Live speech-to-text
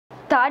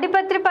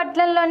తాడిపత్రి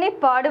పట్టణంలోని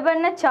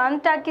పాడుబడిన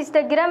చాంద్ టాకీస్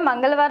దగ్గర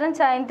మంగళవారం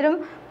సాయంత్రం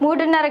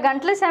 3:30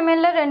 గంటల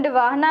సమయంలో 2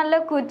 వాహనాల్లో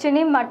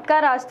కూర్చుని మట్కా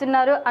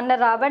రాస్తున్నారు అన్న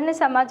రాబడిన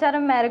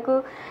సమాచారం మేరకు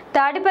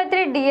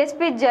తాడిపత్రి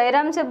డీఎస్పీ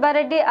జయరాం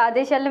సుబ్బారెడ్డి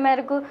ఆదేశాల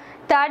మేరకు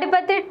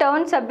Tadipatri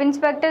town sub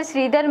inspector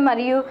Sridhar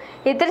మరియు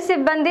ఇతర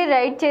సిబ్బంది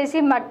రైడ్ చేసి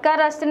మట్కా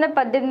రాస్తున్న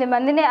 18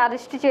 మందిని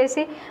అరెస్టు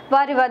చేసి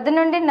వారి వద్ద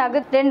నుండి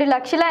నగదు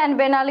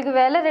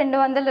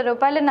 2,84,200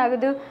 రూపాయల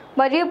నగదు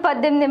మరియు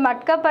 18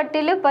 మట్కా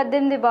పట్టీలు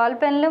 18 బాల్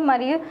పెన్లు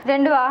మరియు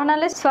 2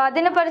 వాహనాలు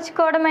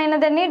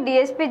స్వాధీనపరచుకోవడమైనదని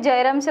డీఎస్పీ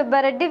జయరాం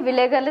సుబ్బారెడ్డి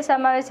విలేకరుల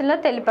సమావేశంలో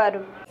తెలిపారు.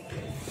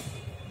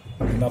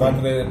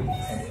 రాత్రి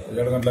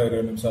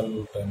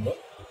 7:20 టైంలో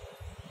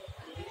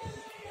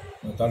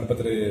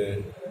Tadipatri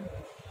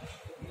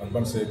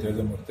urban C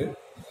Tejamurthy,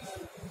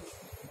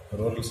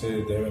 rural C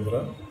Devendra,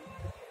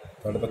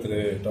 Tadipatri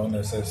town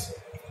SS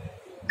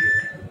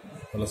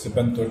వాళ్ళ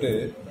సిబ్బందితోటి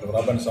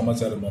రాబడిన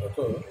సమాచారం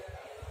మేరకు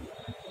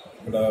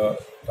ఇక్కడ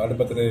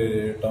తాడిపత్రి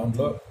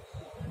టౌన్లో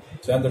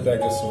చాంద్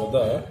టాకీస్ వద్ద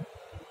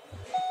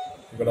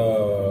ఇక్కడ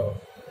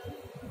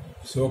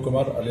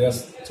శివకుమార్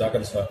అలియాస్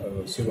చాకరి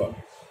శివ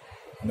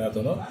అనే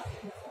అతను,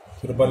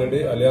 తిరుపతి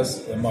అలియాస్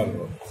ఎంఆర్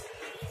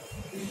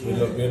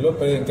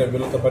వీళ్ళపై ఇంకా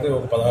వీళ్ళతో పాటు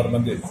ఒక 16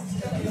 మంది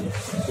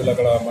వీళ్ళు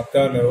అక్కడ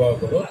మట్కా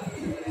నిర్వాహకులు.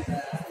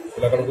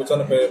 వీళ్ళు అక్కడ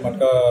కూర్చొని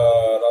మట్కా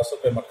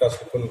రాసుపై మట్కా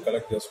స్లిప్పులు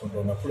కలెక్ట్ చేసుకుంటూ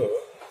ఉన్నప్పుడు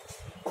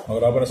మాకు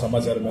రాబడిన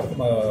సమాచారం మేరకు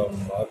మా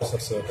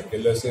ఆఫీసర్స్ అక్కడికి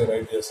వెళ్ళేసి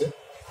రైడ్ చేసి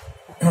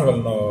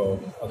వాళ్ళను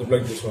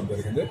అదుపులోకి తీసుకోవడం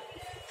జరిగింది.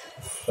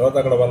 తర్వాత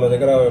అక్కడ వాళ్ళ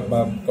దగ్గర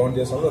కౌంట్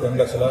చేసినప్పుడు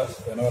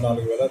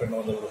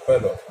 2,84,200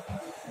 రూపాయలు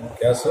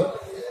క్యాష్,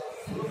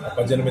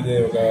 18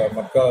 ఒక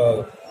మట్కా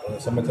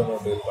సంబంధించిన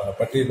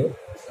పట్టీలు,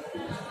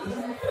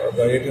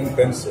 18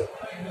 పెన్స్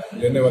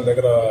ఇవన్నీ వాళ్ళ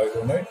దగ్గర ఇది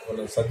ఉన్నాయి.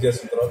 వాళ్ళు సర్చ్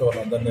చేసిన తర్వాత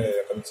వాళ్ళందరినీ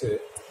అక్కడి నుంచి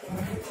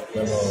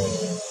మేము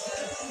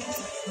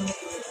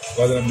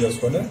స్వాధీనం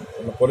చేసుకొని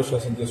వాళ్ళ పోలీస్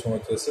స్టేషన్ తీసుకొని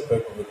వచ్చేసి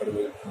ఇక్కడ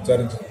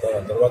విచారించిన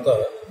తర్వాత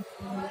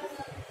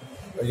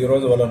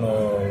ఈరోజు వాళ్ళను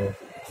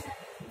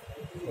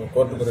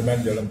కోర్టుకు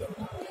రిమాండ్ చేయడం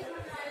జరుగుతుంది.